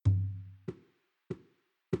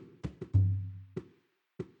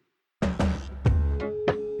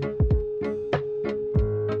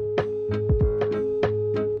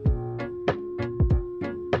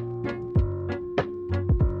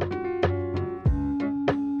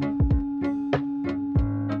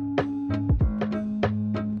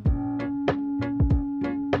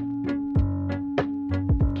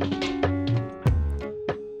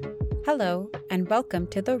Hello, and welcome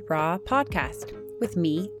to the Raw Podcast with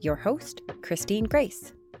me, your host, Christine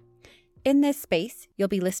Grace. In this space, you'll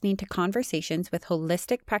be listening to conversations with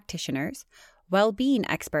holistic practitioners, well-being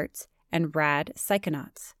experts, and rad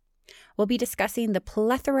psychonauts. We'll be discussing the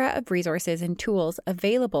plethora of resources and tools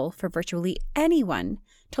available for virtually anyone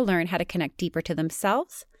to learn how to connect deeper to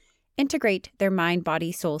themselves, integrate their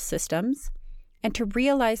mind-body-soul systems, and to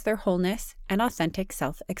realize their wholeness and authentic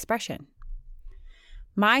self-expression.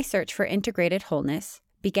 My search for integrated wholeness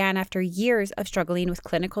began after years of struggling with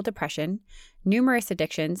clinical depression, numerous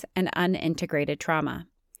addictions, and unintegrated trauma.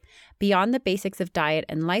 Beyond the basics of diet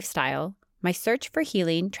and lifestyle, my search for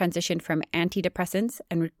healing transitioned from antidepressants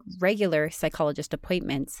and regular psychologist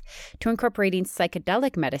appointments to incorporating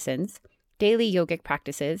psychedelic medicines, daily yogic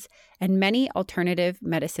practices, and many alternative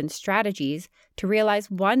medicine strategies to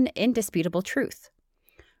realize one indisputable truth.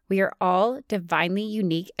 We are all divinely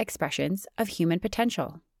unique expressions of human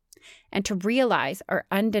potential. And to realize our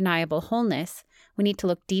undeniable wholeness, we need to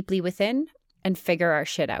look deeply within and figure our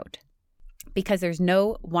shit out. Because there's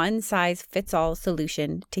no one-size-fits-all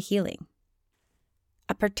solution to healing.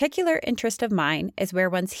 A particular interest of mine is where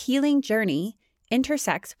one's healing journey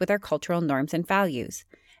intersects with our cultural norms and values,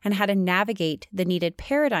 and how to navigate the needed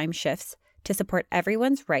paradigm shifts to support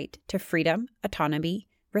everyone's right to freedom, autonomy,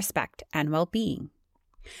 respect, and well-being.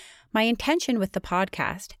 My intention with the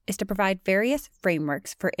podcast is to provide various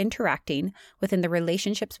frameworks for interacting within the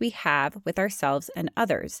relationships we have with ourselves and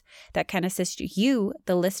others that can assist you,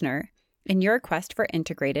 the listener, in your quest for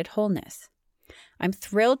integrated wholeness. I'm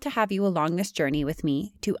thrilled to have you along this journey with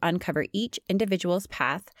me to uncover each individual's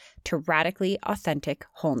path to radically authentic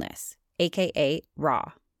wholeness, aka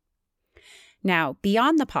RAW. Now,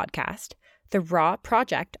 beyond the podcast, the Raw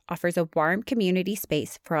Project offers a warm community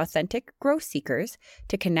space for authentic growth seekers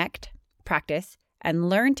to connect, practice, and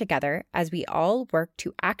learn together as we all work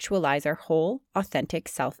to actualize our whole authentic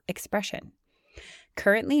self-expression.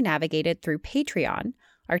 Currently navigated through Patreon,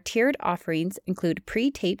 our tiered offerings include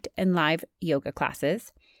pre-taped and live yoga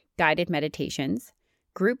classes, guided meditations,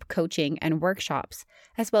 group coaching and workshops,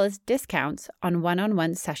 as well as discounts on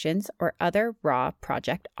one-on-one sessions or other Raw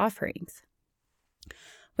Project offerings.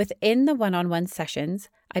 Within the one-on-one sessions,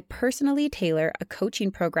 I personally tailor a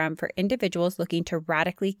coaching program for individuals looking to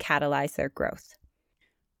radically catalyze their growth.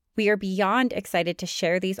 We are beyond excited to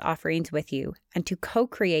share these offerings with you and to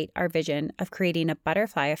co-create our vision of creating a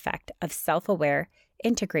butterfly effect of self-aware,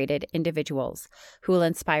 integrated individuals who will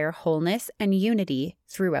inspire wholeness and unity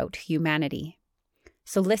throughout humanity.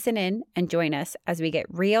 So listen in and join us as we get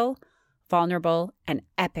real, vulnerable, and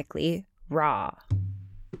epically raw.